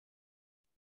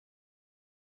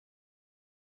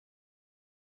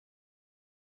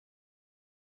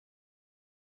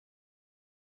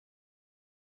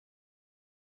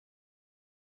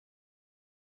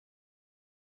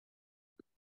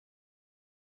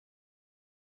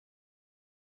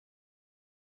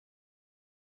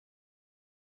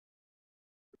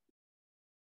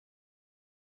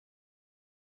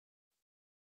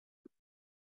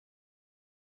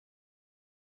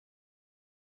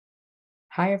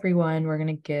Hi, everyone. We're going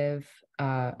to give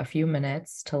a few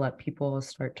minutes to let people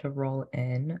start to roll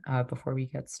in before we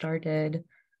get started.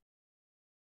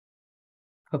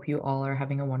 Hope you all are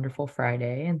having a wonderful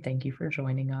Friday, and thank you for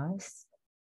joining us.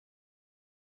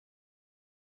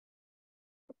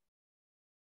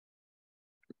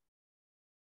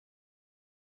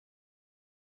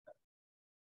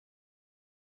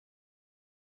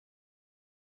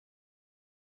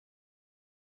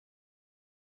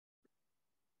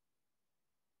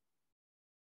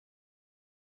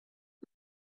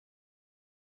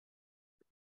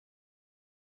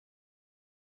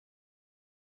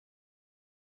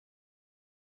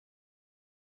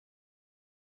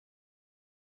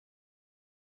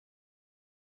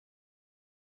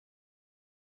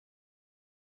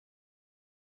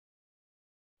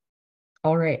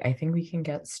 All right, I think we can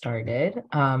get started.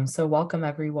 So welcome,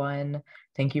 everyone.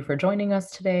 Thank you for joining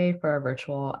us today for our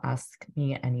virtual Ask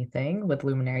Me Anything with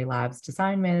Luminary Labs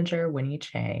Design Manager, Winnie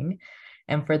Chang.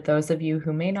 And for those of you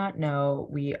who may not know,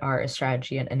 we are a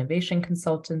strategy and innovation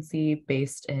consultancy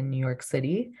based in New York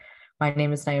City. My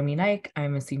name is Naomi Naik.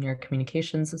 I'm a senior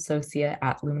communications associate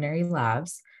at Luminary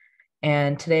Labs.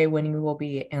 And today, Winnie will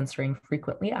be answering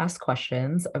frequently asked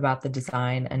questions about the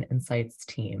design and insights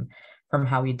team, from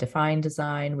how we define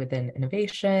design within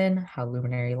innovation, how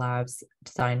Luminary Labs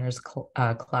designers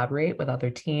collaborate with other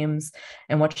teams,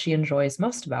 and what she enjoys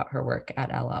most about her work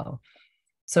at LO.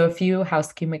 So a few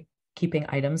housekeeping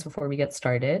items before we get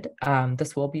started.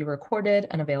 This will be recorded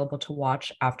and available to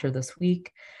watch after this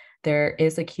week. There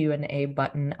is a Q&A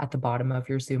button at the bottom of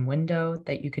your Zoom window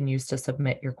that you can use to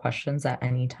submit your questions at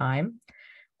any time.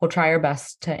 We'll try our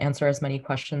best to answer as many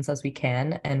questions as we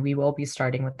can, and we will be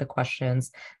starting with the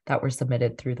questions that were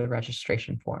submitted through the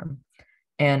registration form.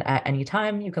 And at any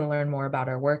time, you can learn more about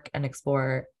our work and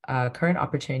explore current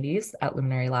opportunities at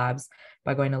Luminary Labs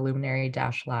by going to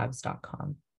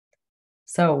luminary-labs.com.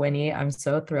 So, Winnie, I'm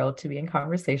so thrilled to be in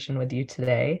conversation with you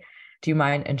today. Do you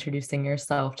mind introducing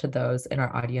yourself to those in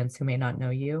our audience who may not know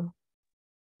you?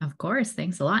 Of course.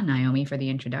 Thanks a lot, Naomi, for the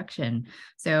introduction.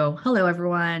 So hello,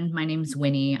 everyone. My name is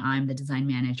Winnie. I'm the design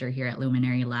manager here at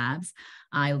Luminary Labs.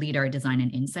 I lead our design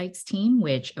and insights team,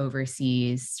 which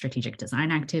oversees strategic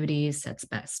design activities, sets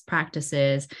best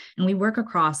practices, and we work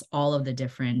across all of the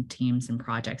different teams and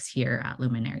projects here at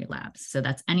Luminary Labs. So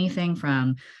that's anything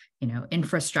from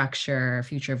infrastructure,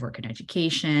 future of work and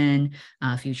education,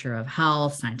 future of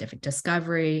health, scientific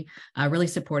discovery, really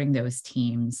supporting those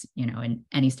teams, in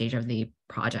any stage of the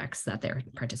projects that they're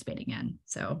participating in.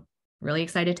 So really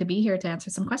excited to be here to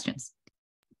answer some questions.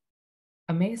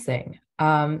 Amazing.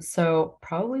 So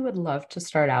probably would love to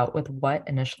start out with what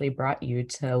initially brought you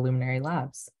to Luminary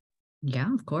Labs.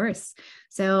 Yeah, of course.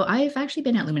 So I've actually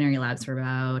been at Luminary Labs for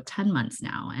about 10 months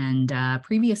now. And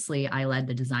previously, I led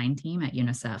the design team at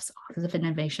UNICEF's Office of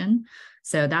Innovation.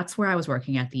 So that's where I was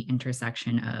working at the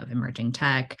intersection of emerging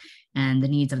tech and the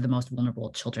needs of the most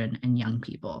vulnerable children and young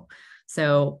people.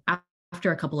 So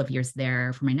after a couple of years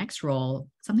there, for my next role,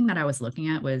 something that I was looking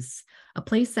at was a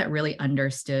place that really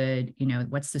understood,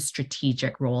 what's the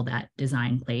strategic role that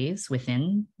design plays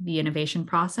within the innovation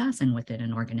process and within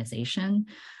an organization.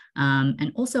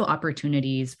 And also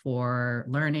opportunities for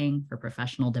learning, for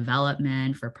professional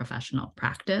development, for professional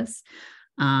practice.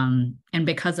 And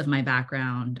because of my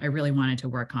background, I really wanted to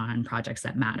work on projects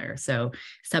that matter. So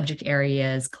subject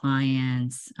areas,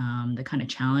 clients, the kind of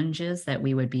challenges that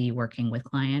we would be working with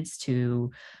clients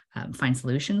to find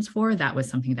solutions for, that was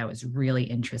something that was really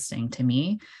interesting to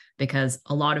me, because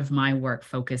a lot of my work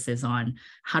focuses on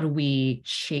how do we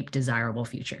shape desirable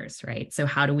futures, right? So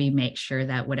how do we make sure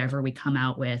that whatever we come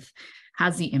out with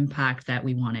has the impact that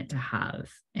we want it to have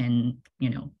in,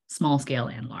 small scale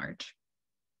and large.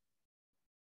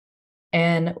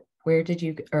 And how did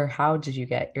you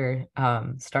get your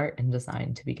start in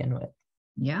design to begin with?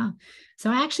 Yeah. So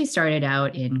I actually started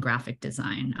out in graphic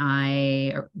design.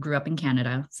 I grew up in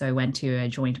Canada. So I went to a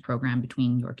joint program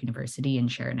between York University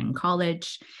and Sheridan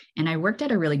College. And I worked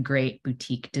at a really great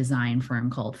boutique design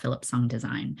firm called Philip Sung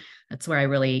Design. That's where I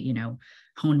really,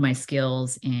 honed my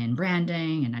skills in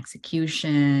branding and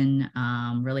execution,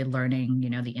 really learning,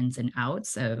 the ins and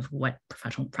outs of what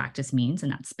professional practice means in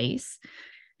that space.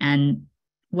 And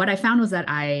what I found was that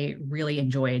I really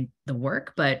enjoyed the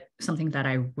work, but something that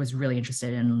I was really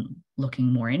interested in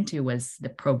looking more into was the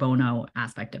pro bono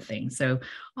aspect of things. So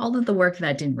all of the work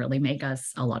that didn't really make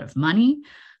us a lot of money,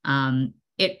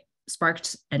 it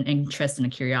sparked an interest and a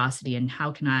curiosity in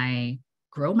how can I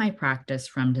grow my practice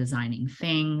from designing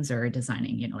things or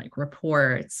designing, like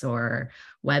reports or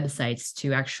websites,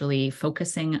 to actually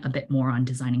focusing a bit more on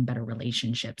designing better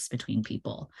relationships between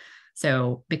people.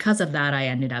 So because of that, I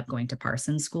ended up going to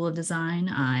Parsons School of Design.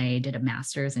 I did a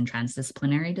master's in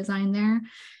transdisciplinary design there.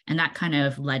 And that kind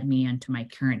of led me into my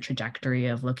current trajectory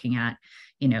of looking at,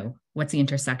 what's the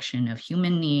intersection of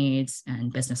human needs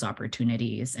and business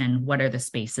opportunities, and what are the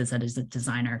spaces that as a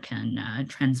designer can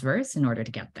transverse in order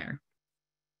to get there.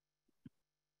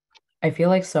 I feel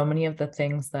like so many of the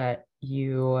things that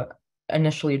you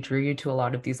initially drew you to a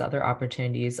lot of these other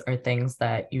opportunities are things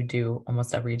that you do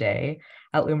almost every day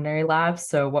at Luminary Labs.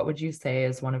 So what would you say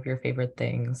is one of your favorite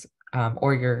things,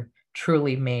 or your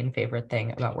truly main favorite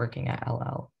thing about working at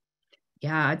LL?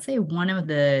 Yeah, I'd say one of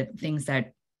the things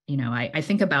that I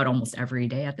think about almost every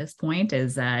day at this point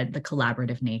is the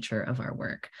collaborative nature of our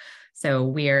work. So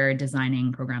we're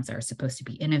designing programs that are supposed to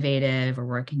be innovative. We're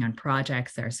working on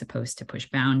projects that are supposed to push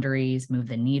boundaries, move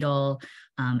the needle,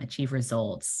 achieve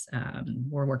results.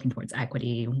 We're working towards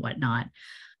equity and whatnot.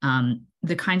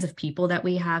 The kinds of people that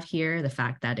we have here, the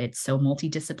fact that it's so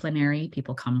multidisciplinary,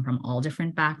 people come from all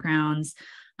different backgrounds.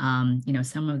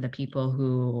 Some of the people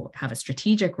who have a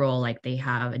strategic role, like they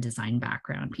have a design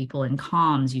background. People in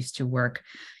comms used to work,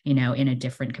 in a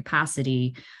different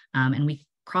capacity. And we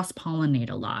cross-pollinate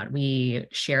a lot. We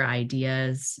share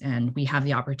ideas, and we have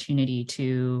the opportunity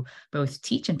to both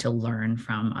teach and to learn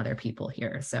from other people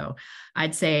here. So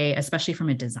I'd say, especially from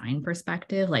a design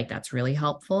perspective, like that's really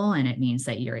helpful. And it means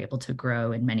that you're able to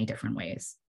grow in many different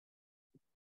ways.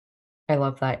 I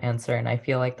love that answer. And I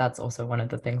feel like that's also one of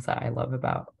the things that I love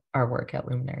about our work at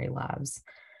Luminary Labs.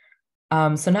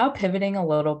 So now pivoting a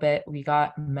little bit, we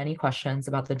got many questions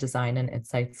about the Design and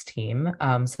Insights team.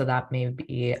 So that may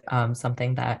be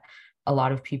something that a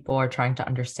lot of people are trying to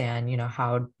understand,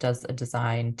 how does a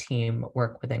design team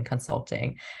work within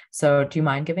consulting? So do you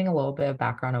mind giving a little bit of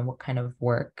background on what kind of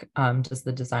work does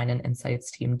the Design and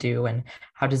Insights team do, and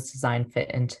how does design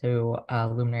fit into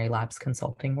Luminary Labs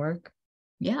consulting work?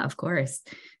 Yeah, of course.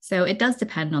 So it does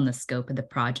depend on the scope of the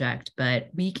project, but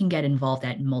we can get involved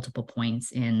at multiple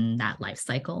points in that life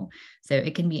cycle. So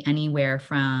it can be anywhere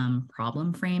from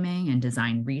problem framing and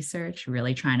design research,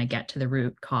 really trying to get to the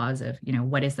root cause of,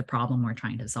 what is the problem we're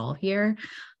trying to solve here,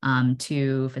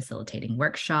 to facilitating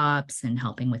workshops and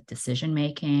helping with decision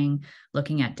making,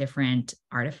 looking at different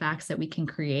artifacts that we can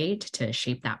create to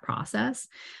shape that process.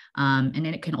 And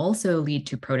then it can also lead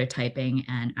to prototyping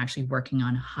and actually working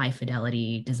on high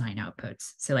fidelity design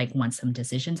outputs. So like once some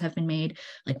decisions have been made,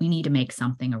 like we need to make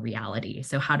something a reality.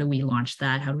 So how do we launch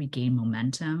that? How do we gain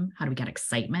momentum? How do we get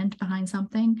excitement behind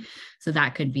something? So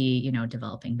that could be,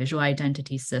 developing visual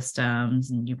identity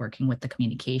systems, and you working with the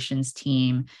communications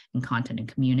team and content and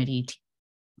community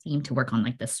team to work on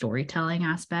like the storytelling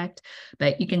aspect.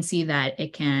 But you can see that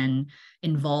it can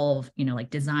involve, like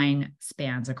design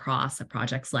spans across a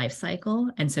project's life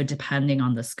cycle. And so depending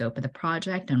on the scope of the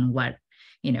project and what,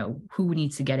 who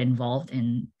needs to get involved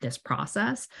in this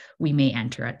process, we may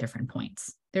enter at different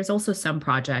points. There's also some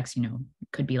projects,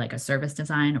 could be like a service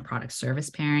design, a product service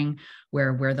pairing,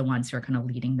 where we're the ones who are kind of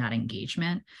leading that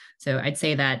engagement. So I'd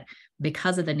say that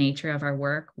because of the nature of our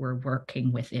work, we're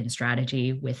working within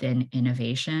strategy, within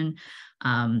innovation.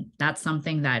 That's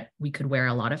something that we could wear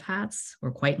a lot of hats.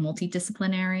 We're quite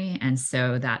multidisciplinary. And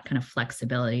so that kind of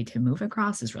flexibility to move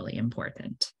across is really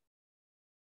important.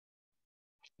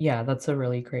 Yeah, that's a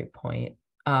really great point.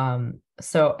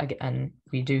 So again,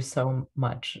 we do so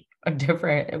much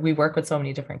we work with so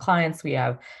many different clients. We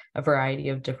have a variety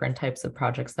of different types of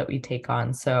projects that we take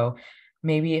on. So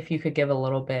maybe if you could give a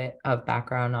little bit of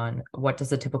background on what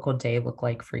does a typical day look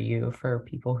like for you, for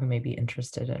people who may be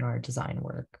interested in our design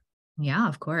work. Yeah,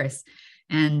 of course.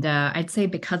 And I'd say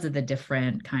because of the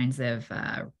different kinds of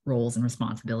roles and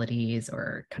responsibilities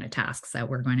or kind of tasks that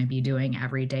we're going to be doing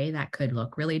every day, that could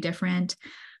look really different.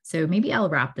 So maybe I'll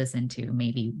wrap this into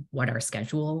maybe what our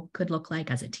schedule could look like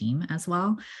as a team as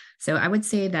well. So I would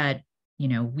say that,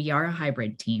 we are a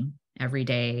hybrid team. Every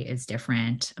day is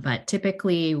different, but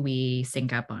typically we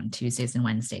sync up on Tuesdays and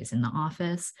Wednesdays in the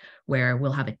office, where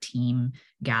we'll have a team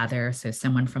gather. So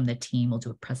someone from the team will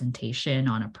do a presentation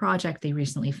on a project they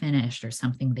recently finished or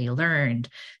something they learned.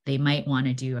 They might want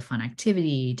to do a fun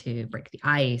activity to break the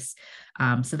ice.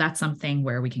 So that's something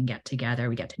where we can get together,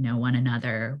 we get to know one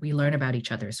another, we learn about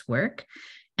each other's work.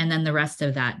 And then the rest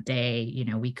of that day,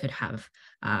 we could have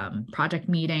project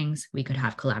meetings, we could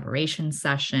have collaboration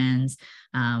sessions,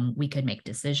 we could make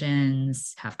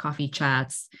decisions, have coffee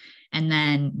chats. And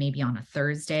then maybe on a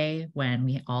Thursday, when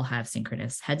we all have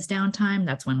synchronous heads down time,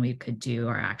 that's when we could do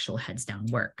our actual heads down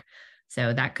work.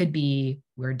 So that could be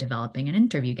we're developing an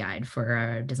interview guide for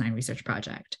a design research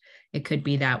project. It could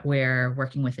be that we're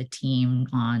working with a team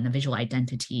on the visual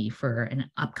identity for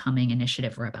an upcoming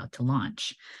initiative we're about to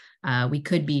launch. We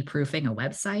could be proofing a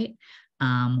website.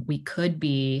 We could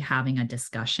be having a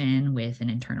discussion with an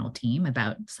internal team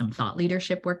about some thought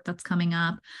leadership work that's coming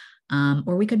up.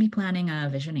 Or we could be planning a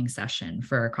visioning session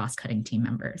for cross-cutting team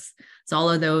members. So all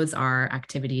of those are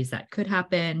activities that could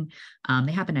happen.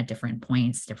 They happen at different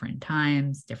points, different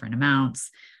times, different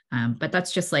amounts. But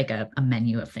that's just like a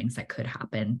menu of things that could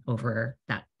happen over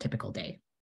that typical day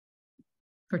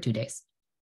or 2 days.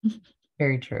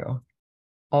 Very true.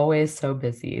 Always so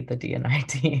busy, the D&I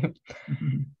team.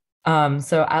 Mhm.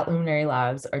 So at Luminary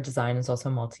Labs, our design is also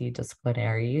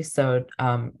multidisciplinary. So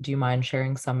do you mind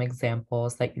sharing some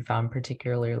examples that you found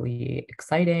particularly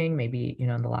exciting, maybe,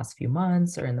 in the last few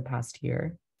months or in the past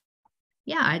year?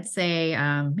 Yeah, I'd say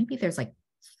maybe there's like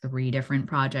 3 different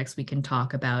projects we can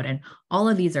talk about. And all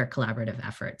of these are collaborative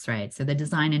efforts, right? So the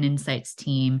design and insights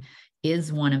team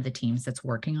is one of the teams that's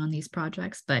working on these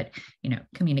projects, but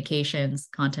communications,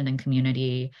 content and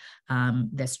community,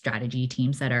 the strategy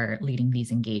teams that are leading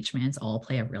these engagements all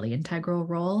play a really integral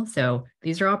role. So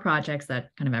these are all projects that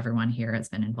kind of everyone here has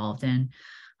been involved in.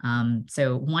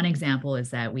 So one example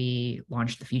is that we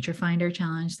launched the Future Finder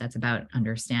Challenge. That's about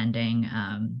understanding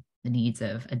the needs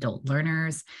of adult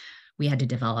learners. We had to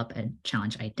develop a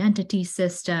challenge identity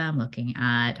system, looking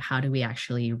at how do we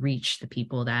actually reach the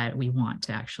people that we want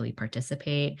to actually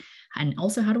participate. And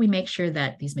also, how do we make sure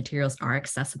that these materials are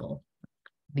accessible?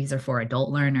 These are for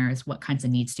adult learners. What kinds of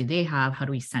needs do they have? How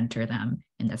do we center them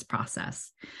in this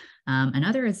process?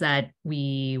 Another is that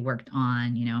we worked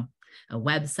on, a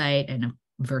website and a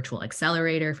virtual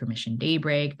accelerator for Mission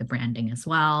Daybreak, the branding as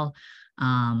well.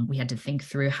 We had to think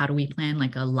through how do we plan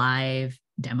like a live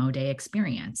demo day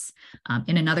experience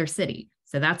in another city.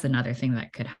 So that's another thing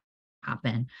that could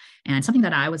happen. And something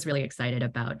that I was really excited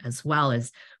about as well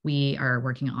is we are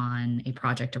working on a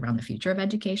project around the future of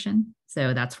education.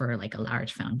 So that's for like a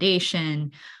large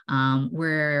foundation.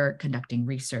 We're conducting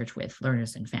research with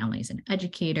learners and families and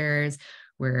educators.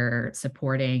 We're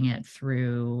supporting it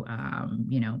through,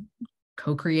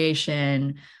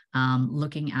 co-creation,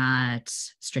 looking at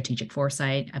strategic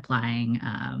foresight, applying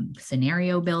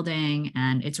scenario building.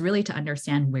 And it's really to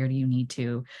understand where do you need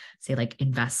to say like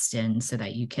invest in so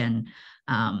that you can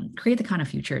create the kind of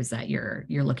futures that you're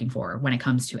looking for when it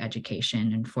comes to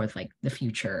education and for like the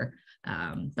future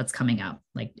that's coming up.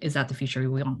 Like, is that the future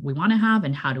we want to have,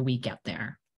 and how do we get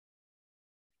there?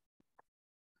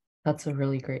 That's a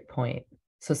really great point.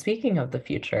 So speaking of the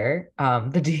future,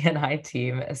 the D&I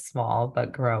team is small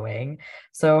but growing.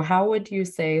 So how would you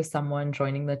say someone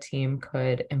joining the team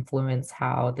could influence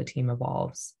how the team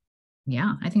evolves?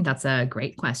 Yeah, I think that's a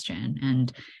great question.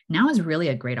 And now is really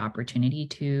a great opportunity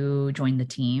to join the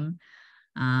team.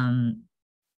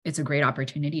 It's a great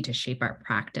opportunity to shape our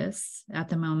practice at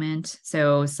the moment.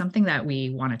 So something that we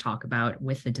want to talk about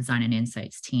with the Design and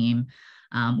Insights team,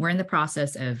 we're in the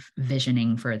process of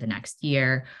visioning for the next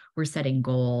year. We're setting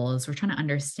goals. We're trying to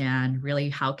understand really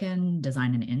how can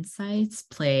Design and Insights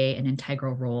play an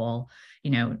integral role,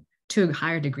 to a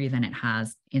higher degree than it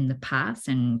has in the past.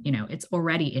 And, it's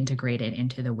already integrated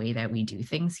into the way that we do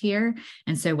things here.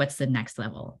 And so what's the next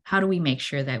level? How do we make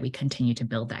sure that we continue to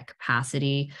build that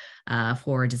capacity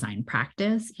for design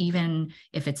practice, even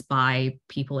if it's by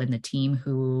people in the team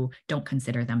who don't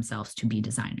consider themselves to be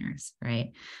designers,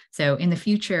 right? So in the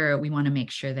future, we want to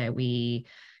make sure that we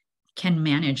can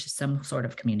manage some sort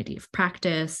of community of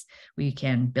practice. We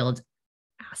can build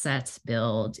assets,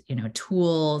 build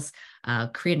tools,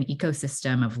 create an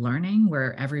ecosystem of learning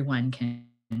where everyone can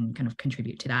kind of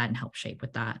contribute to that and help shape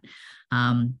with that.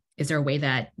 Is there a way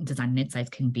that Design and Insights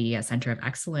can be a center of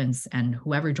excellence, and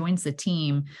whoever joins the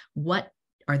team, what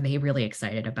are they really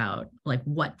excited about? Like,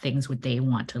 what things would they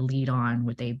want to lead on?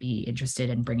 Would they be interested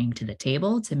in bringing to the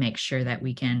table to make sure that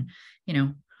we can,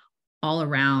 all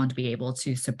around be able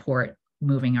to support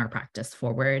moving our practice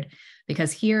forward?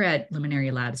 Because here at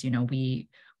Luminary Labs,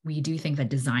 we do think that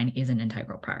design is an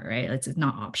integral part, right? It's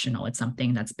not optional. It's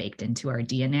something that's baked into our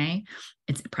DNA.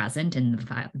 It's present in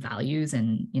the values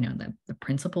and, the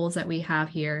principles that we have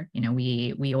here.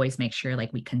 We always make sure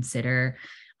like we consider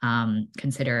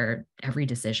every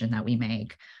decision that we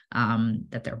make,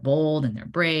 that they're bold and they're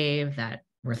brave, that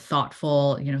we're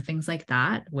thoughtful, things like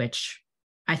that, which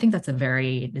I think that's a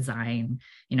very design,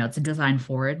 it's a design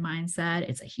forward mindset.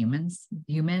 It's a human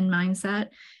mindset.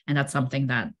 And that's something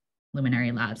that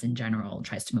Luminary Labs in general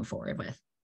tries to move forward with.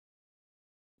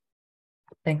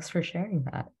 Thanks for sharing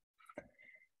that.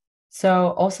 So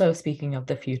also speaking of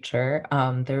the future,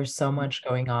 there's so much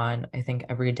going on, I think,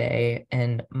 every day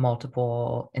in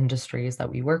multiple industries that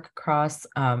we work across,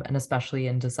 and especially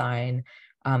in design.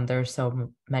 There are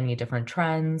so many different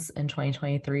trends in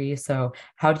 2023. So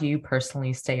how do you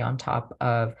personally stay on top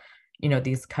of,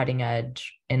 these cutting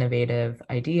edge, innovative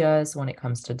ideas when it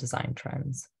comes to design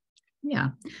trends? Yeah,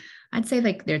 I'd say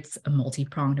like there's a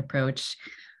multi-pronged approach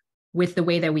with the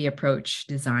way that we approach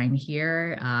design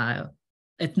here.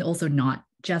 It's also not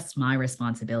just my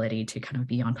responsibility to kind of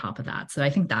be on top of that. So I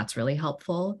think that's really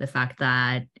helpful. The fact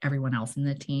that everyone else in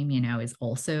the team, is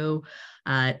also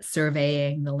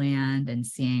surveying the land and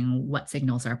seeing what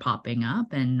signals are popping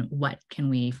up and what can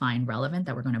we find relevant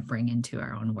that we're going to bring into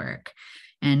our own work.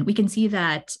 And we can see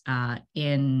that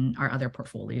in our other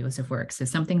portfolios of work. So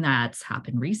something that's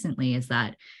happened recently is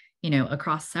that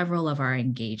across several of our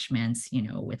engagements,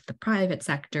 with the private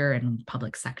sector and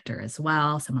public sector as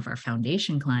well, some of our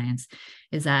foundation clients,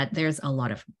 is that there's a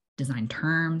lot of design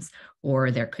terms, or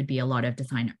there could be a lot of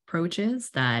design approaches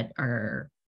that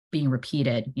are being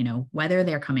repeated, whether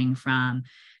they're coming from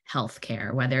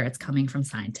healthcare, whether it's coming from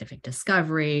scientific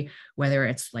discovery, whether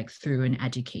it's like through an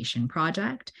education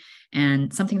project.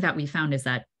 And something that we found is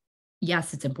that,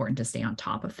 yes, it's important to stay on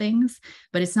top of things,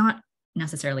 but it's not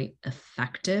necessarily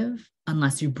effective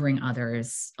unless you bring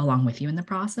others along with you in the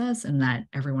process, and that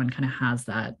everyone kind of has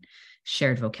that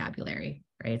shared vocabulary,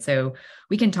 right? So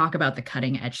we can talk about the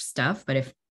cutting edge stuff, but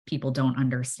if people don't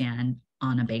understand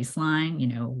on a baseline,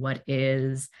 what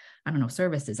is, I don't know,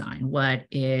 service design, what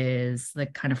is the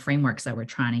kind of frameworks that we're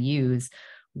trying to use,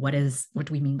 what do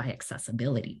we mean by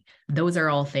accessibility? Those are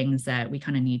all things that we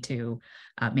kind of need to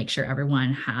make sure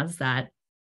everyone has that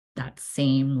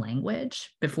same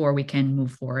language before we can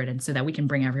move forward, and so that we can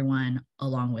bring everyone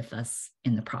along with us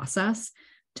in the process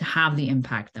to have the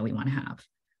impact that we want to have.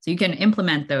 So you can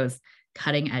implement those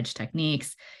cutting edge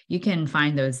techniques. You can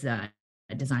find those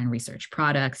design research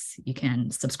products. You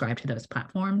can subscribe to those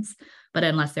platforms, but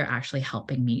unless they're actually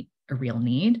helping meet a real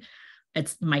need,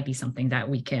 it might be something that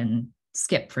we can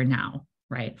skip for now,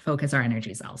 right? Focus our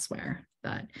energies elsewhere.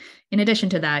 But in addition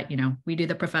to that, we do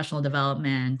the professional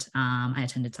development. I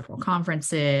attended several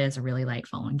conferences. I really like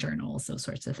following journals, those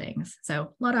sorts of things. So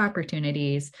a lot of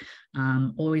opportunities.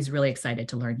 Always really excited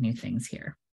to learn new things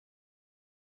here.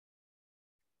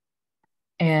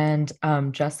 And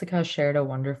Jessica shared a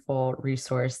wonderful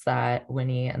resource that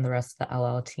Winnie and the rest of the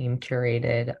LL team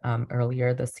curated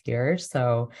earlier this year.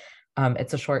 So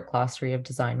it's a short glossary of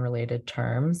design-related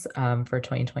terms for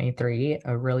 2023,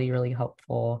 a really, really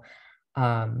helpful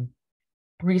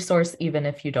resource, even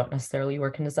if you don't necessarily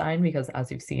work in design, because as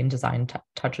you've seen, design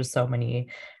touches so many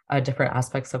different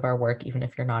aspects of our work, even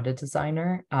if you're not a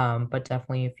designer, but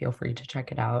definitely feel free to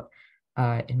check it out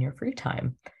in your free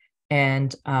time.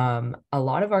 And a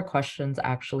lot of our questions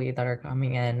actually that are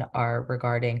coming in are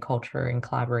regarding culture and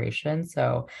collaboration.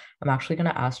 So I'm actually going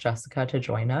to ask Jessica to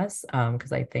join us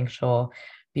because I think she'll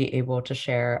be able to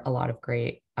share a lot of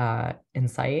great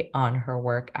insight on her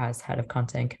work as head of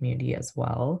content and community as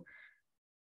well.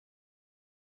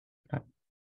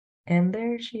 And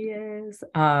there she is.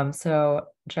 So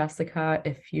Jessica,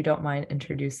 if you don't mind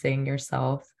introducing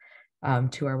yourself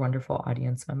to our wonderful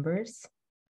audience members.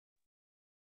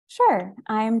 Sure.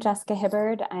 I'm Jessica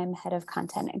Hibbard. I'm head of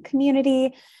content and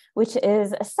community, which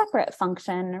is a separate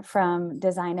function from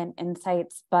design and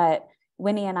insights, but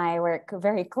Winnie and I work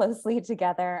very closely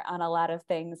together on a lot of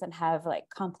things and have like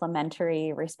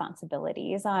complementary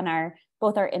responsibilities on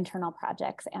both our internal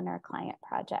projects and our client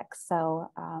projects. So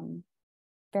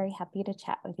very happy to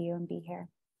chat with you and be here.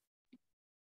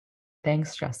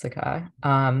 Thanks, Jessica.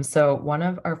 So one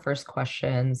of our first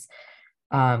questions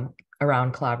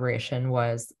around collaboration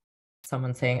was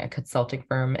someone saying a consulting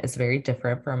firm is very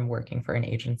different from working for an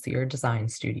agency or design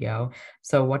studio.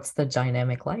 So what's the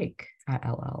dynamic like at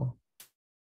LL?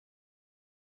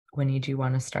 Winnie, do you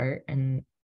want to start? And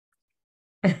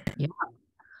Yeah,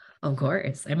 of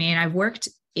course. I mean, I've worked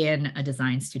in a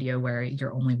design studio where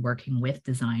you're only working with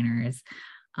designers.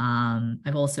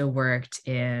 I've also worked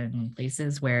in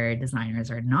places where designers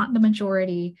are not the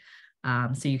majority.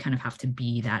 So you kind of have to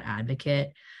be that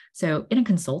advocate. So in a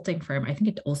consulting firm, I think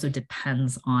it also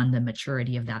depends on the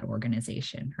maturity of that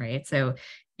organization, right? So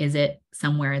is it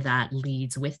somewhere that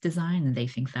leads with design and they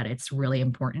think that it's really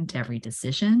important to every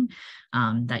decision,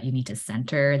 that you need to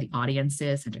center the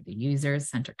audiences, center the users,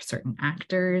 center certain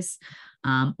actors?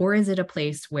 Or is it a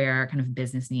place where kind of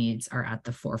business needs are at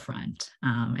the forefront?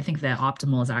 I think the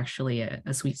optimal is actually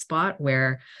a sweet spot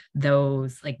where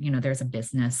those, like, there's a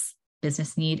business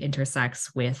need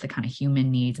intersects with the kind of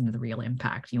human needs and the real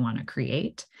impact you want to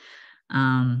create.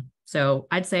 So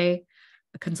I'd say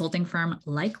a consulting firm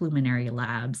like Luminary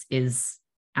Labs is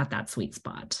at that sweet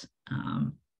spot.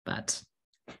 But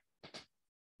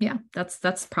Yeah,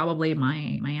 that's probably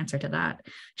my answer to that.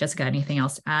 Jessica, anything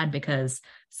else to add? Because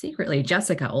secretly,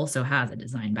 Jessica also has a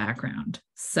design background.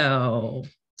 So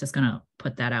just gonna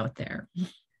put that out there.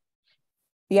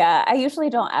 Yeah, I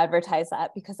usually don't advertise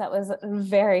that because that was a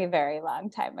very, very long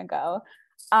time ago.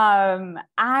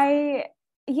 I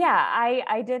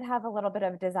did have a little bit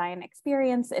of design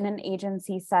experience in an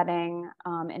agency setting,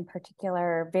 in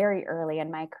particular, very early in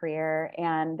my career.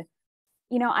 And,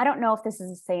 I don't know if this is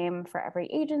the same for every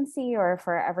agency or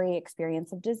for every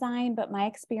experience of design, but my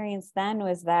experience then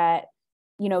was that,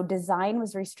 design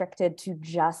was restricted to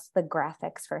just the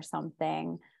graphics for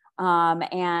something.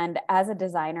 And as a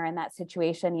designer in that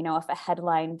situation, if a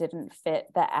headline didn't fit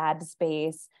the ad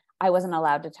space, I wasn't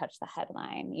allowed to touch the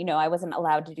headline. I wasn't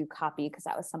allowed to do copy because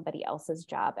that was somebody else's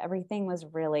job. Everything was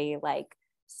really like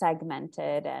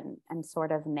segmented and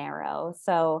sort of narrow.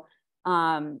 So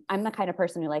I'm the kind of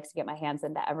person who likes to get my hands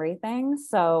into everything.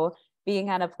 So being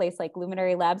at a place like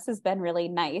Luminary Labs has been really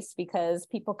nice because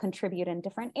people contribute in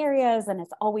different areas, and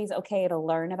it's always okay to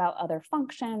learn about other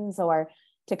functions or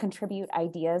to contribute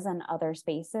ideas in other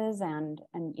spaces, and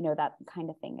that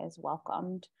kind of thing is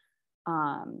welcomed.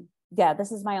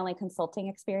 This is my only consulting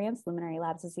experience. Luminary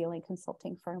Labs is the only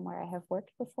consulting firm where I have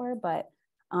worked before, but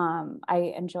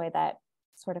I enjoy that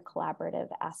sort of collaborative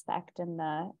aspect and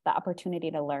the opportunity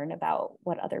to learn about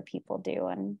what other people do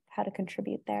and how to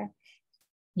contribute there.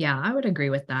 Yeah, I would agree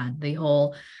with that. The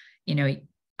whole,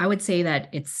 I would say that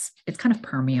it's kind of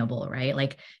permeable, right?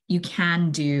 Like you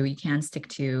can stick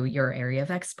to your area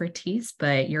of expertise,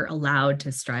 but you're allowed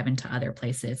to strive into other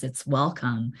places. It's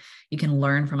welcome. You can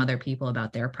learn from other people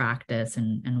about their practice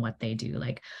and what they do.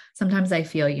 Like sometimes I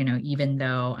feel, even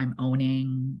though I'm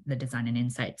owning the design and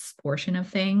insights portion of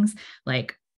things,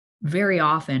 like very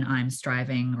often I'm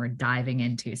striving or diving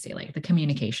into, say, like the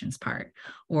communications part,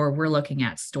 or we're looking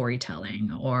at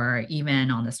storytelling, or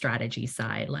even on the strategy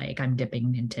side, like I'm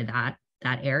dipping into that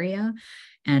area.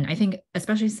 And I think,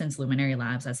 especially since Luminary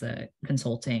Labs as a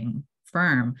consulting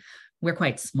firm, we're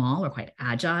quite small, we're quite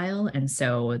agile. And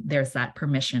so there's that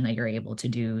permission that you're able to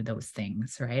do those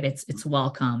things, right? It's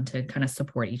welcome to kind of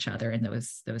support each other in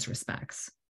those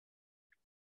respects.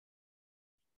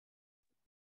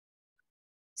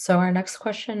 So our next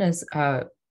question is, I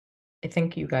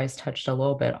think you guys touched a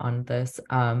little bit on this,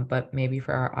 but maybe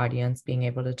for our audience, being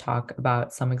able to talk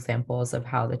about some examples of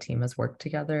how the team has worked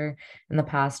together in the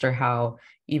past, or how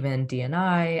even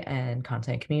D&I and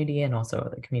content community and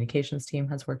also the communications team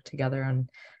has worked together on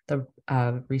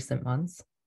the recent months.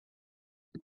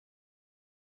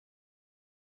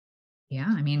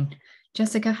 Yeah, I mean,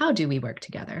 Jessica, how do we work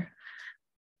together?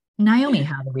 Naomi,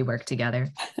 how do we work together?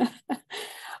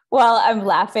 Well, I'm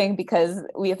laughing because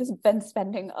we have been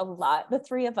spending the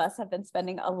three of us have been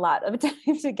spending a lot of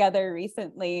time together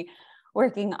recently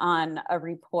working on a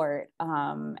report.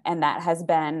 And that has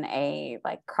been a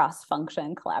like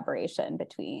cross-function collaboration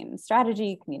between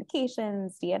strategy,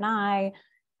 communications, D&I,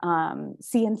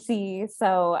 CNC.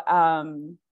 So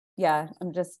I'm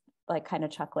just like kind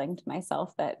of chuckling to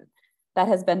myself that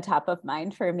has been top of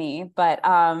mind for me. But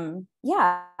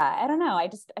I don't know. I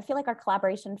feel like our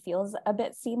collaboration feels a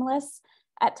bit seamless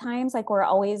at times. Like we're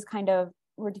always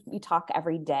we talk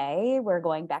every day. We're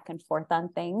going back and forth on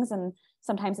things. And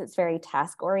sometimes it's very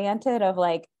task oriented of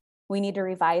like, we need to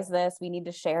revise this, we need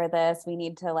to share this, we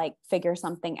need to like figure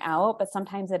something out. But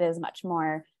sometimes it is much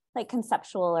more like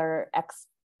conceptual or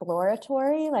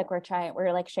exploratory. Like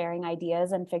we're like sharing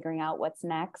ideas and figuring out what's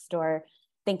next, or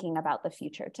thinking about the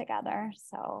future together.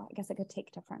 So I guess it could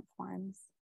take different forms.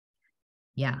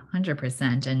 Yeah,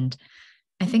 100%. And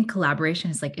I think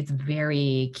collaboration is it's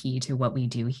very key to what we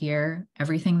do here.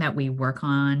 Everything that we work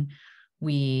on,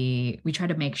 we try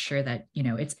to make sure that,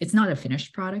 it's not a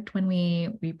finished product when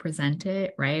we present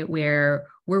it, right? Where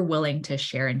we're willing to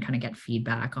share and kind of get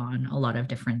feedback on a lot of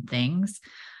different things.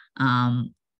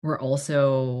 We're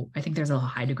also, I think there's a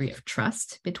high degree of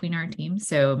trust between our teams.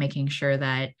 So making sure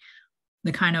that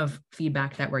the kind of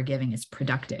feedback that we're giving is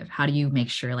productive. How do you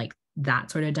make sure that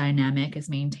sort of dynamic is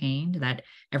maintained, that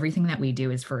everything that we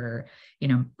do is for,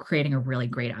 creating a really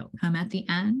great outcome at the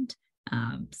end?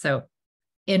 So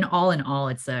in all,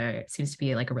 it seems to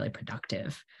be like a really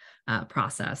productive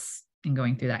process in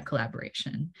going through that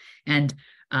collaboration. And,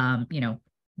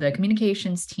 the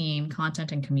communications team,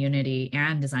 content and community,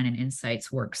 and design and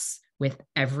insights works with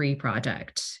every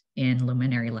project in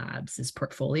Luminary Labs'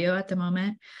 portfolio at the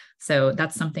moment. So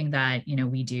that's something that,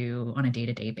 we do on a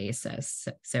day-to-day basis.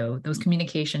 So those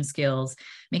communication skills,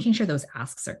 making sure those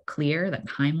asks are clear, that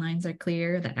timelines are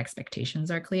clear, that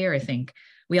expectations are clear. I think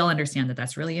we all understand that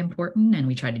that's really important, and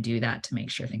we try to do that to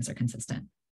make sure things are consistent.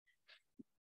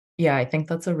 Yeah, I think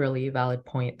that's a really valid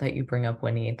point that you bring up,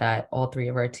 Winnie, that all three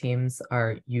of our teams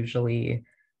are usually,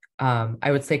 I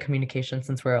would say communication,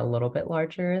 since we're a little bit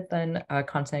larger than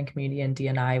content community and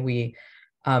D&I, we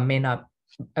may not,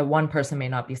 one person may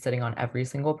not be sitting on every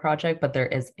single project, but there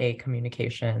is a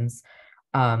communications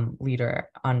leader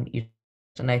on each.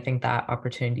 And I think that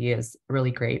opportunity is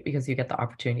really great because you get the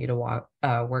opportunity to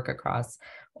work across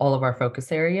all of our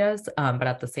focus areas. But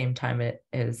at the same time, it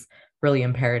is really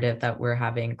imperative that we're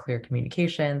having clear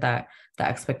communication, that the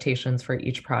expectations for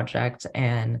each project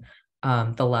and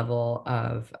the level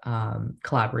of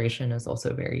collaboration is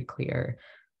also very clear.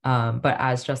 But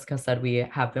as Jessica said, we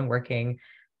have been working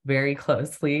very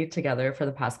closely together for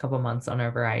the past couple of months on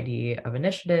a variety of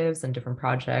initiatives and different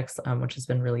projects, which has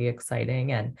been really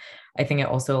exciting. And I think it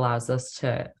also allows us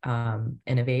to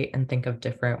innovate and think of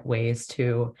different ways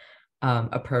to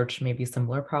approach maybe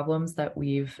similar problems that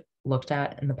we've looked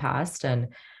at in the past. And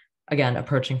again,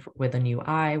 approaching with a new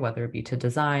eye, whether it be to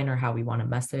design or how we want to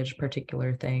message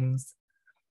particular things.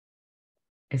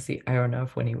 I don't know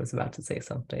if Winnie was about to say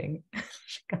something.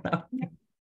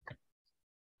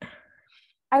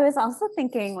 I was also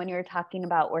thinking when you were talking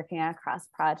about working across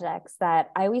projects that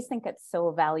I always think it's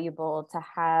so valuable to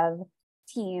have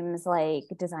teams like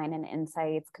design and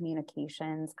insights,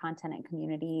 communications, content and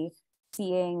community,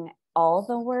 seeing all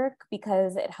the work,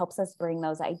 because it helps us bring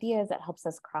those ideas, it helps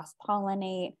us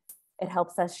cross-pollinate, it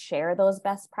helps us share those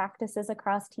best practices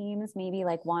across teams. Maybe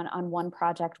like on one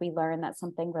project, we learn that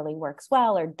something really works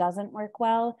well or doesn't work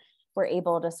well. We're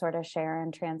able to sort of share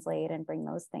and translate and bring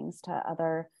those things to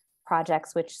other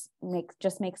projects, which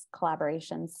just makes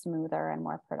collaboration smoother and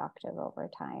more productive over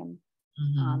time.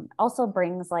 Also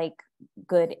brings like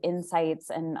good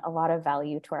insights and a lot of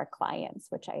value to our clients,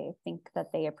 which I think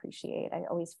that they appreciate. I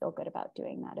always feel good about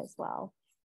doing that as well.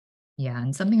 Yeah,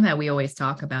 and something that we always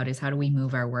talk about is how do we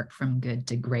move our work from good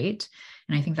to great?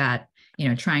 And I think that,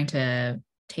 trying to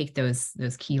take those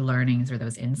key learnings or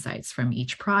those insights from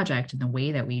each project and the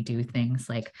way that we do things,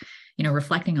 like,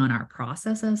 reflecting on our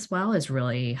process as well is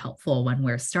really helpful when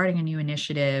we're starting a new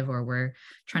initiative or we're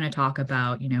trying to talk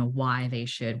about, why they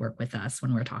should work with us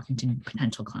when we're talking to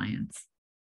potential clients.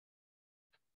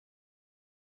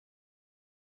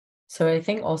 So I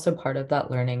think also part of that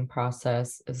learning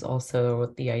process is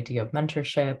also the idea of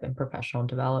mentorship and professional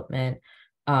development.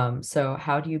 So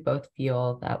how do you both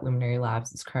feel that Luminary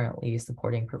Labs is currently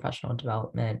supporting professional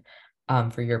development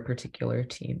for your particular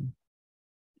team?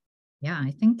 Yeah,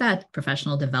 I think that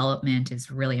professional development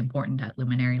is really important at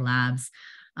Luminary Labs.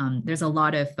 There's a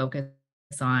lot of focus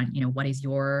on, what is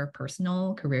your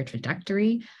personal career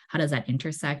trajectory? How does that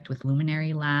intersect with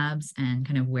Luminary Labs and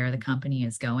kind of where the company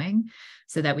is going,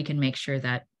 so that we can make sure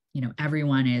that,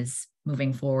 everyone is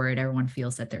moving forward, everyone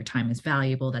feels that their time is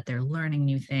valuable, that they're learning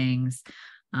new things.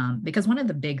 Because one of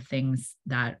the big things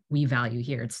that we value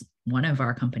here, it's one of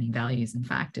our company values, in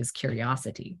fact, is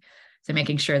curiosity. So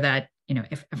making sure that,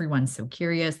 if everyone's so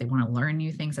curious, they want to learn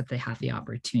new things, that they have the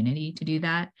opportunity to do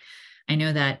that. I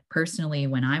know that personally,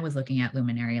 when I was looking at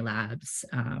Luminary Labs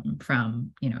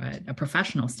from, a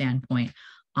professional standpoint,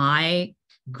 I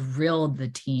grilled the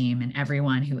team and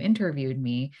everyone who interviewed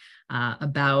me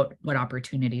about what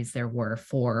opportunities there were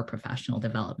for professional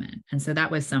development. And so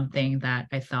that was something that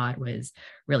I thought was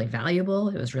really valuable.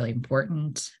 It was really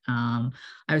important. I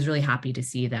was really happy to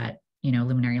see that,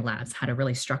 Luminary Labs had a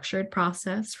really structured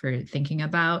process for thinking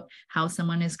about how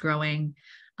someone is growing.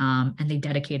 And they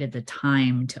dedicated the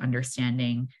time to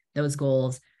understanding those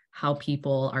goals, how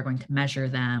people are going to measure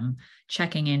them,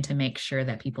 checking in to make sure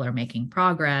that people are making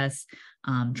progress,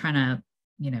 trying to,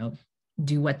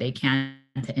 do what they can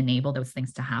to enable those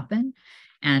things to happen.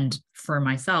 And for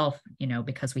myself,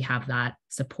 because we have that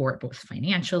support both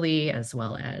financially as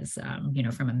well as,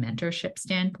 from a mentorship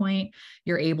standpoint,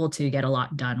 you're able to get a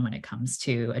lot done when it comes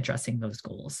to addressing those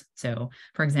goals. So,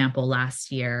 for example,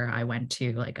 last year I went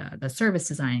to the service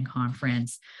design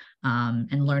conference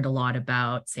and learned a lot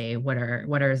about, say, what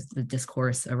are the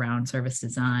discourse around service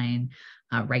design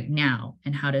right now,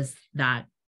 and how does that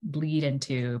bleed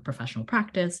into professional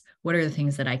practice? What are the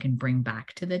things that I can bring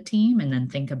back to the team and then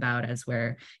think about as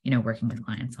we're, working with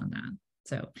clients on that?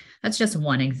 So that's just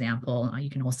one example. You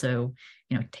can also,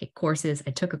 take courses. I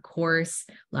took a course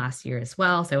last year as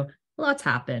well. So lots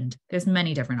happened. There's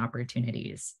many different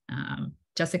opportunities.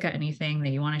 Jessica, anything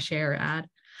that you want to share or add?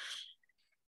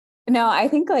 No, I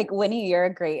think Winnie, you're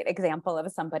a great example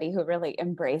of somebody who really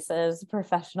embraces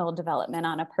professional development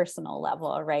on a personal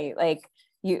level, right?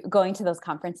 You going to those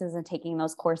conferences and taking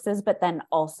those courses, but then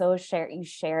also you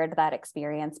shared that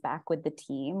experience back with the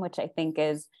team, which I think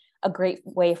is a great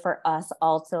way for us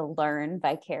all to learn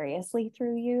vicariously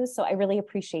through you. So I really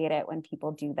appreciate it when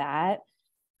people do that.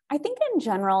 I think in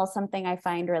general, something I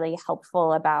find really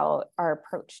helpful about our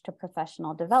approach to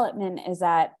professional development is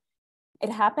that it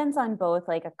happens on both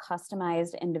like a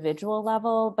customized individual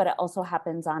level, but it also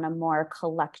happens on a more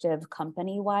collective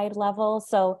company-wide level.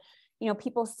 So,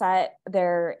 people set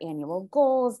their annual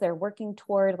goals, they're working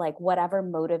toward like whatever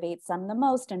motivates them the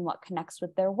most and what connects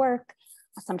with their work.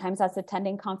 Sometimes that's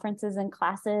attending conferences and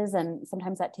classes, and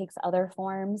sometimes that takes other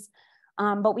forms.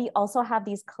 But we also have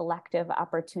these collective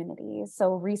opportunities.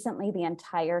 So recently, the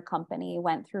entire company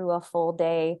went through a full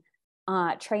day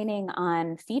training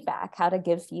on feedback, how to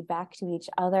give feedback to each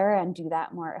other and do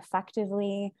that more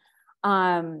effectively.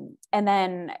 And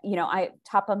then,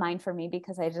 top of mind for me,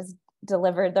 because I just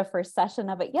delivered the first session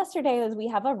of it yesterday, is we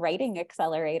have a writing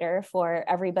accelerator for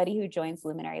everybody who joins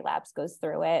Luminary Labs, goes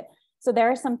through it. So there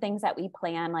are some things that we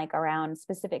plan like around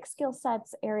specific skill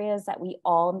sets, areas that we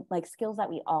all like, skills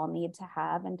that we all need to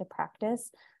have and to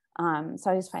practice.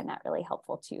 So I just find that really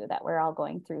helpful too, that we're all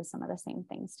going through some of the same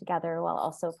things together while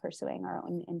also pursuing our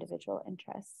own individual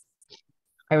interests.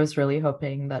 I was really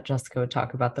hoping that Jessica would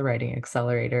talk about the writing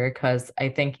accelerator, because I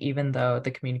think even though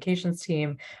the communications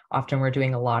team, often we're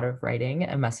doing a lot of writing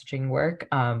and messaging work,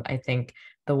 I think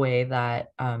the way that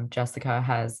Jessica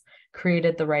has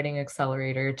created the writing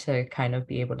accelerator to kind of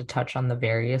be able to touch on the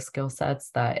various skill sets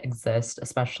that exist,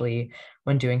 especially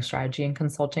when doing strategy and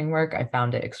consulting work, I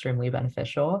found it extremely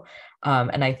beneficial.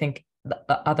 And I think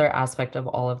the other aspect of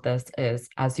all of this is,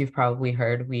 as you've probably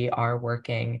heard, we are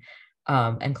working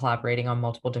and collaborating on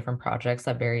multiple different projects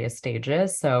at various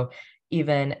stages. So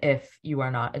even if you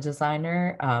are not a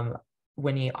designer,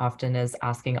 Winnie often is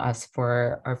asking us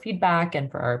for our feedback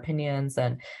and for our opinions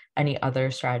and any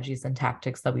other strategies and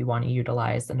tactics that we want to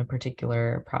utilize in a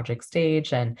particular project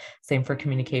stage. And same for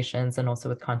communications, and also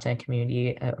with content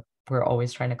community, we're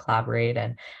always trying to collaborate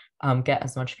and get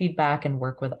as much feedback and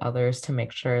work with others to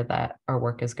make sure that our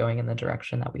work is going in the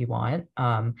direction that we want.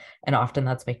 And often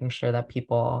that's making sure that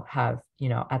people have,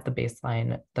 at the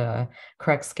baseline, the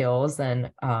correct skills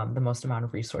and the most amount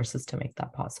of resources to make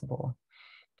that possible.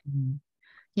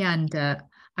 Yeah, and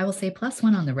I will say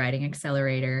 +1 on the writing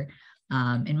accelerator.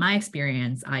 In my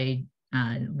experience, I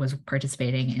was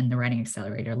participating in the writing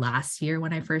accelerator last year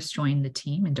when I first joined the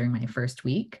team and during my first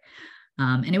week.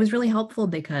 And it was really helpful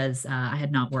because I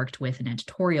had not worked with an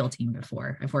editorial team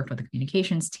before. I've worked with a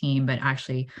communications team, but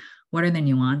actually, what are the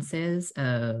nuances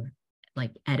of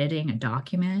like editing a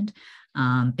document?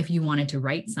 If you wanted to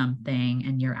write something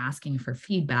and you're asking for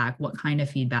feedback, what kind of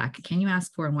feedback can you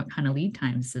ask for and what kind of lead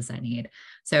times does that need?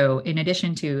 So in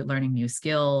addition to learning new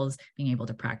skills, being able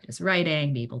to practice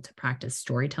writing, be able to practice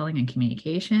storytelling and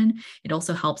communication, it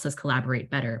also helps us collaborate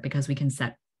better because we can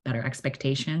set better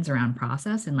expectations around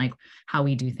process and like how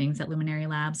we do things at Luminary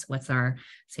Labs. What's our,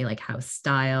 say, like house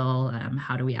style?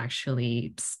 How do we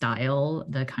actually style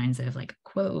the kinds of like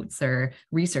quotes or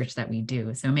research that we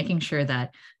do? So making sure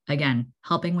that, again,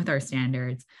 helping with our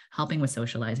standards, helping with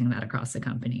socializing that across the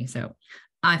company. So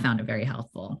I found it very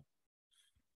helpful.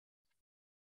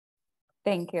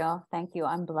 Thank you. Thank you.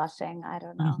 I'm blushing. I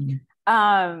don't know.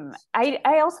 Mm-hmm.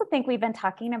 I also think we've been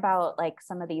talking about like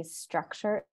some of these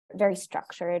very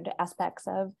structured aspects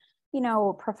of,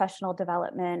 professional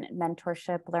development,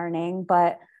 mentorship, learning,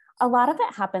 but a lot of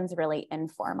it happens really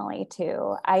informally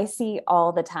too. I see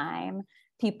all the time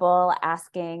people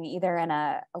asking either in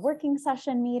a working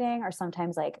session meeting or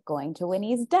sometimes like going to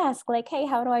Winnie's desk, like, hey,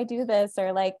 how do I do this?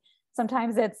 Or like,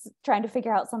 sometimes it's trying to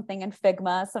figure out something in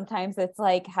Figma. Sometimes it's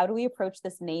like, how do we approach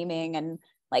this naming and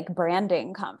like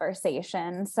branding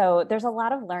conversation? So there's a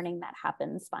lot of learning that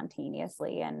happens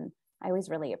spontaneously. And I always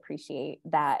really appreciate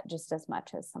that just as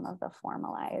much as some of the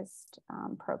formalized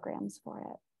programs for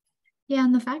it. Yeah,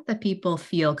 and the fact that people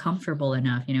feel comfortable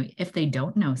enough, if they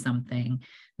don't know something,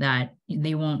 that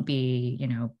they won't be,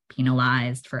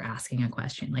 penalized for asking a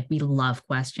question. Like we love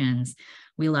questions.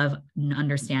 We love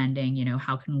understanding,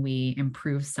 how can we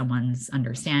improve someone's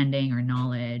understanding or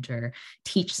knowledge or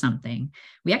teach something?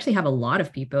 We actually have a lot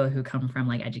of people who come from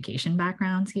like education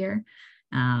backgrounds here.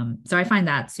 So I find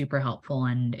that super helpful,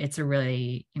 and it's a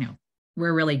really,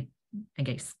 we're really, I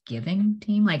guess, giving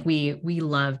team. Like we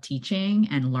love teaching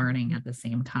and learning at the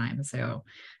same time. So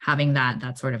having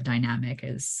that sort of dynamic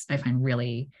is, I find,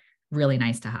 really, really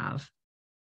nice to have.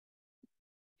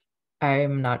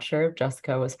 I'm not sure if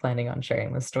Jessica was planning on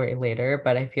sharing the story later,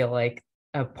 but I feel like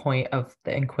a point of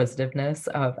the inquisitiveness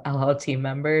of LL team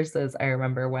members is I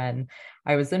remember when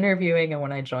I was interviewing and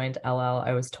when I joined LL,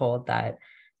 I was told that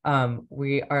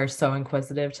We are so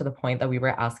inquisitive to the point that we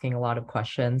were asking a lot of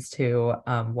questions to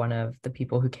one of the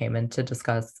people who came in to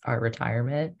discuss our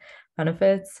retirement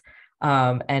benefits.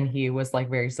 And he was like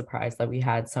very surprised that we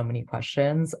had so many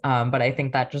questions. But I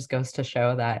think that just goes to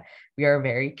show that we are a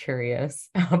very curious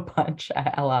bunch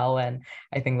at LL. And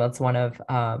I think that's one of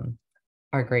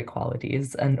our great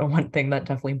qualities and one thing that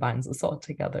definitely binds us all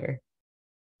together.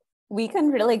 We can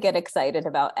really get excited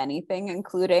about anything,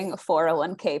 including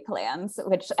 401k plans,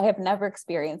 which I have never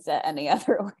experienced at any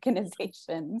other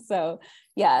organization. So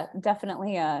yeah,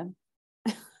 definitely a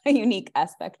unique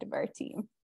aspect of our team.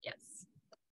 Yes.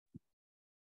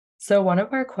 So one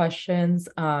of our questions,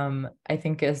 I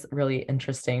think is really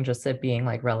interesting, just it being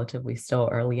like relatively still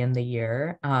early in the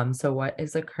year. So what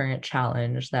is the current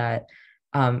challenge that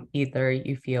either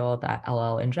you feel that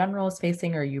LL in general is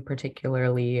facing, or you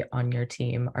particularly on your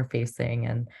team are facing,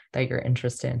 and that you're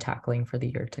interested in tackling for the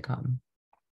year to come?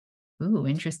 Ooh,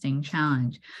 interesting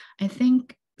challenge. I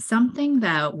think something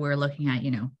that we're looking at,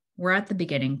 we're at the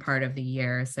beginning part of the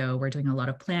year. So we're doing a lot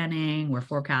of planning, we're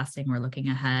forecasting, we're looking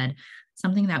ahead.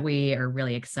 Something that we are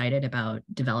really excited about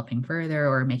developing further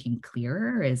or making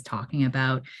clearer is talking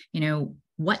about,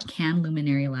 what can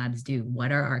Luminary Labs do?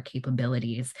 What are our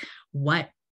capabilities? What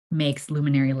makes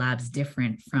Luminary Labs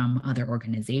different from other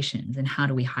organizations, and how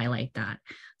do we highlight that?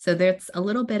 So there's a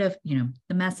little bit of,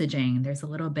 the messaging, there's a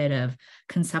little bit of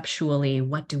conceptually,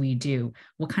 what do we do?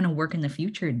 What kind of work in the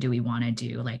future do we want to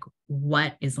do? Like,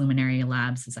 what is Luminary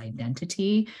Labs'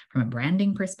 identity from a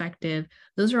branding perspective?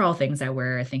 Those are all things that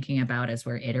we're thinking about as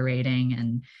we're iterating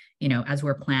and, as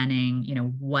we're planning,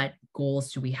 what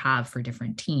goals do we have for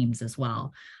different teams as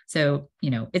well? So,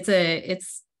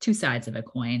 it's two sides of a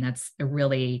coin. That's a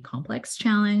really complex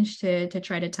challenge to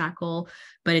try to tackle,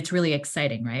 but it's really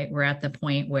exciting, right? We're at the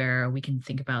point where we can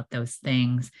think about those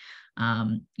things.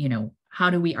 How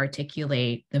do we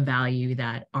articulate the value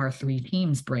that our three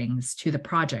teams brings to the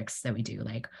projects that we do?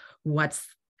 Like, what's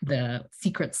the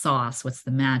secret sauce? What's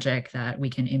the magic that we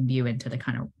can imbue into the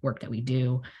kind of work that we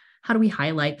do? How do we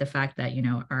highlight the fact that,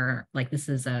 this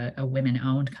is a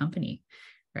women-owned company,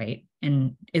 right?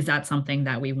 And is that something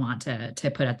that we want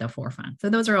to put at the forefront? So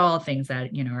those are all things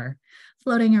that, are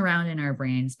floating around in our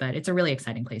brains, but it's a really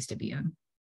exciting place to be in.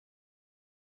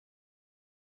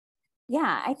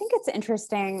 Yeah, I think it's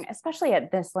interesting, especially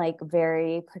at this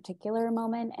very particular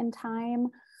moment in time.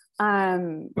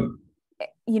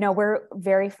 We're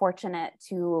very fortunate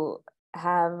to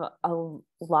have a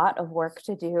lot of work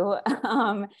to do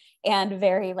and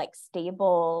very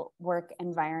stable work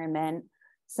environment.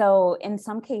 So in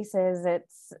some cases,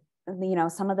 it's,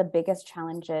 some of the biggest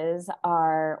challenges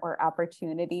or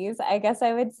opportunities, I guess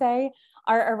I would say,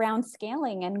 are around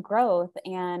scaling and growth.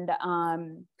 And,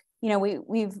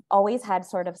 we've always had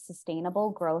sort of sustainable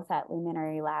growth at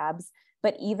Luminary Labs,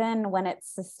 but even when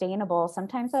it's sustainable,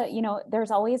 sometimes,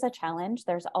 there's always a challenge.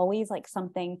 There's always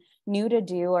something new to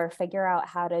do, or figure out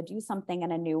how to do something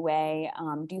in a new way,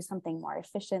 do something more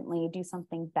efficiently, do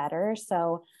something better.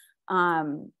 So I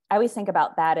always think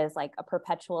about that as a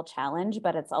perpetual challenge,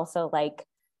 but it's also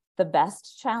the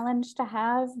best challenge to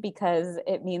have, because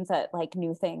it means that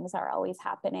new things are always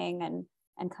happening and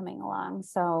coming along.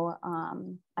 So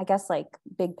I guess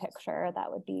big picture,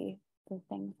 that would be the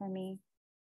thing for me.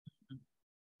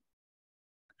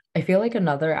 I feel like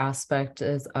another aspect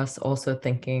is us also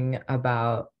thinking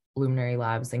about Luminary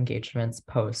Labs engagements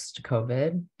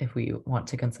post-COVID, if we want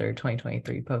to consider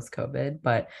 2023 post-COVID.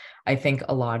 But I think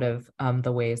a lot of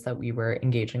the ways that we were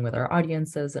engaging with our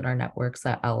audiences and our networks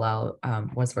at LL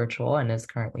was virtual and is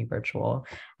currently virtual,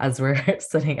 as we're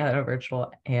sitting at a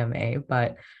virtual AMA.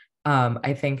 But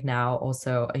I think now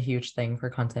also a huge thing for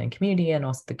content and community, and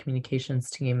also the communications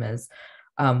team, is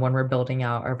when we're building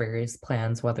out our various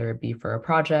plans, whether it be for a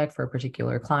project, for a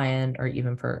particular client, or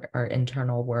even for our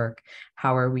internal work,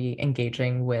 how are we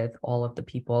engaging with all of the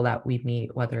people that we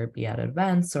meet, whether it be at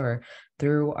events or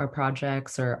through our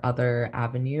projects or other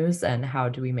avenues, and how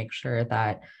do we make sure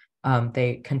that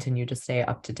they continue to stay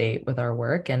up to date with our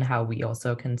work, and how we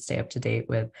also can stay up to date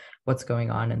with what's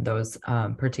going on in those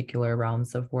particular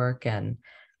realms of work, and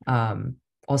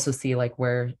also see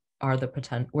where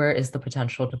is the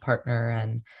potential to partner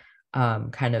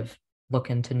and kind of look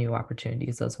into new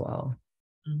opportunities as well.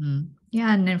 Mm-hmm.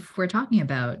 Yeah. And if we're talking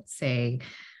about, say,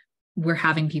 we're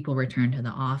having people return to the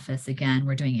office again,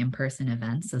 we're doing in-person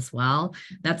events as well.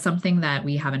 That's something that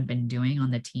we haven't been doing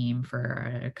on the team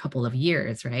for a couple of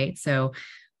years, right? So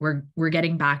we're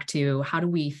getting back to how do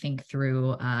we think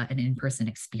through an in-person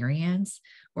experience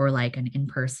or like an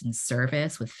in-person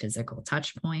service with physical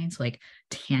touch points, like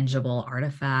tangible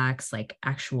artifacts, like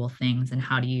actual things, and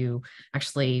how do you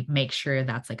actually make sure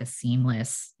that's like a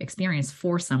seamless experience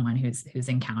for someone who's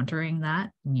encountering that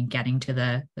and you getting to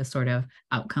the sort of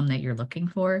outcome that you're looking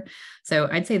for. So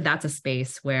I'd say that's a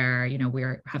space where, you know,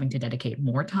 we're having to dedicate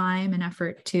more time and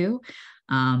effort to.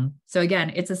 So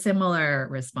again, it's a similar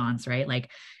response, right? Like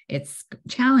it's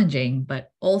challenging, but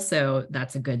also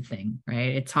that's a good thing,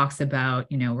 right? It talks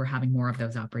about, you know, we're having more of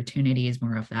those opportunities,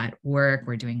 more of that work.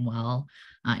 We're doing well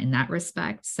in that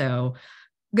respect. So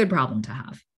good problem to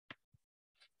have.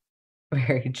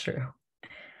 Very true.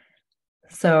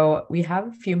 So we have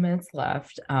a few minutes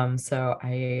left. So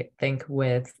I think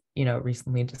with, you know,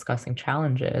 recently discussing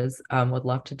challenges, would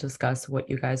love to discuss what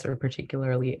you guys are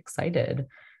particularly excited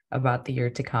about the year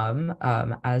to come.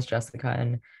 As Jessica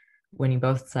and Winnie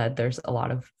both said, there's a lot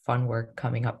of fun work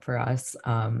coming up for us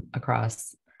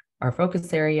across our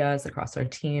focus areas, across our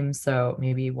teams. So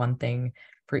maybe one thing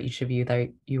for each of you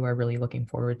that you are really looking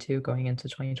forward to going into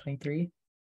 2023.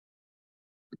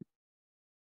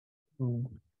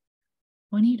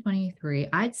 2023,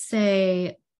 I'd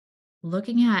say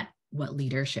looking at what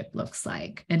leadership looks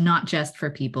like, and not just for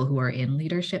people who are in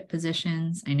leadership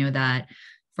positions. I know that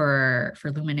for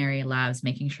Luminary Labs,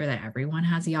 making sure that everyone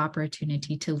has the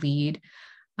opportunity to lead,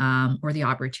 or the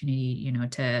opportunity, you know,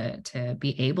 to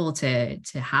be able to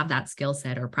have that skill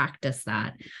set or practice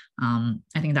that.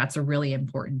 I think that's a really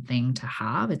important thing to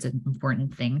have. It's an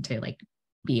important thing to like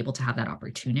be able to have that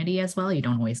opportunity as well. You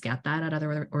don't always get that at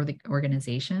other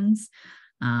organizations.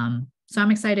 So I'm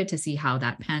excited to see how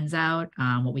that pans out,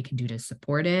 what we can do to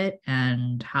support it,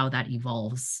 and how that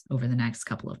evolves over the next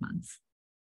couple of months.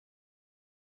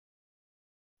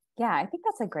 Yeah, I think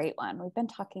that's a great one. We've been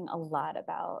talking a lot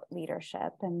about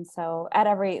leadership. And so at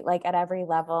every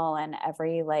level and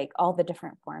every, like all the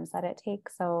different forms that it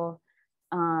takes. So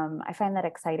I find that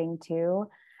exciting too.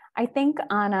 I think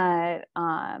on a,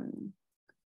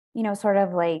 you know, sort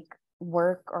of like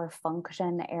work or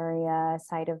function area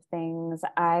side of things,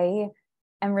 I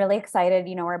am really excited.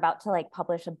 You know, we're about to like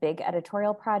publish a big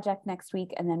editorial project next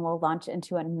week, and then we'll launch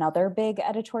into another big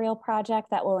editorial project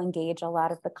that will engage a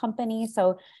lot of the company.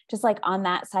 So just like on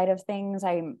that side of things,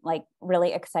 I'm like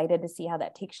really excited to see how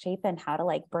that takes shape and how to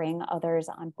like bring others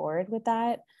on board with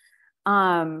that.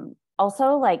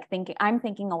 Also like I'm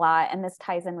thinking a lot, and this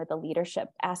ties in with the leadership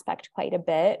aspect quite a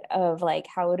bit, of like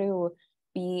how to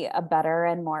be a better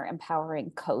and more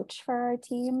empowering coach for our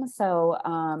team. So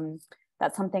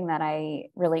that's something that I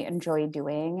really enjoy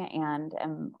doing, and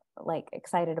am like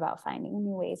excited about finding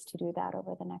new ways to do that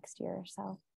over the next year or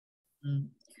so.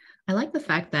 I like the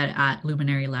fact that at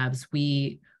Luminary Labs,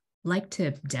 we like to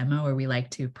demo, or we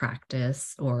like to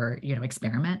practice, or, you know,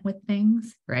 experiment with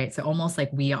things, right? So almost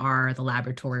like we are the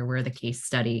laboratory, we're the case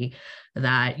study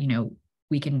that, you know,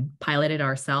 we can pilot it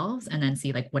ourselves and then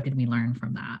see like, what did we learn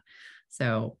from that?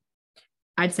 So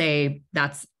I'd say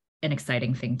that's an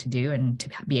exciting thing to do, and to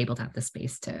be able to have the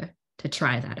space to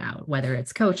try that out, whether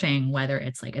it's coaching, whether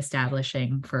it's like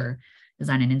establishing for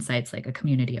Design and Insights, like a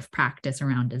community of practice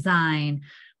around design,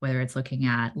 whether it's looking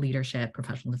at leadership,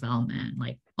 professional development,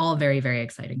 like all very, very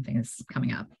exciting things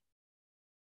coming up.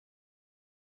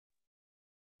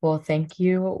 Well, thank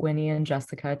you, Winnie and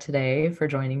Jessica, today for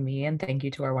joining me. And thank you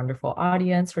to our wonderful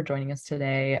audience for joining us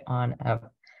today on a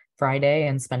Friday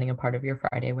and spending a part of your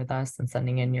Friday with us and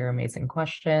sending in your amazing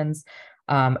questions.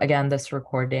 Again, this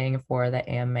recording for the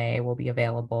AMA will be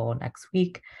available next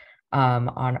week on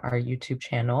our YouTube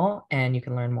channel, and you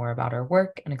can learn more about our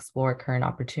work and explore current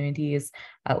opportunities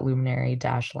at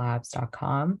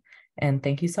luminary-labs.com. And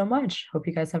thank you so much. Hope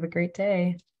you guys have a great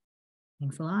day.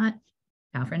 Thanks a lot.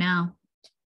 Ciao for now.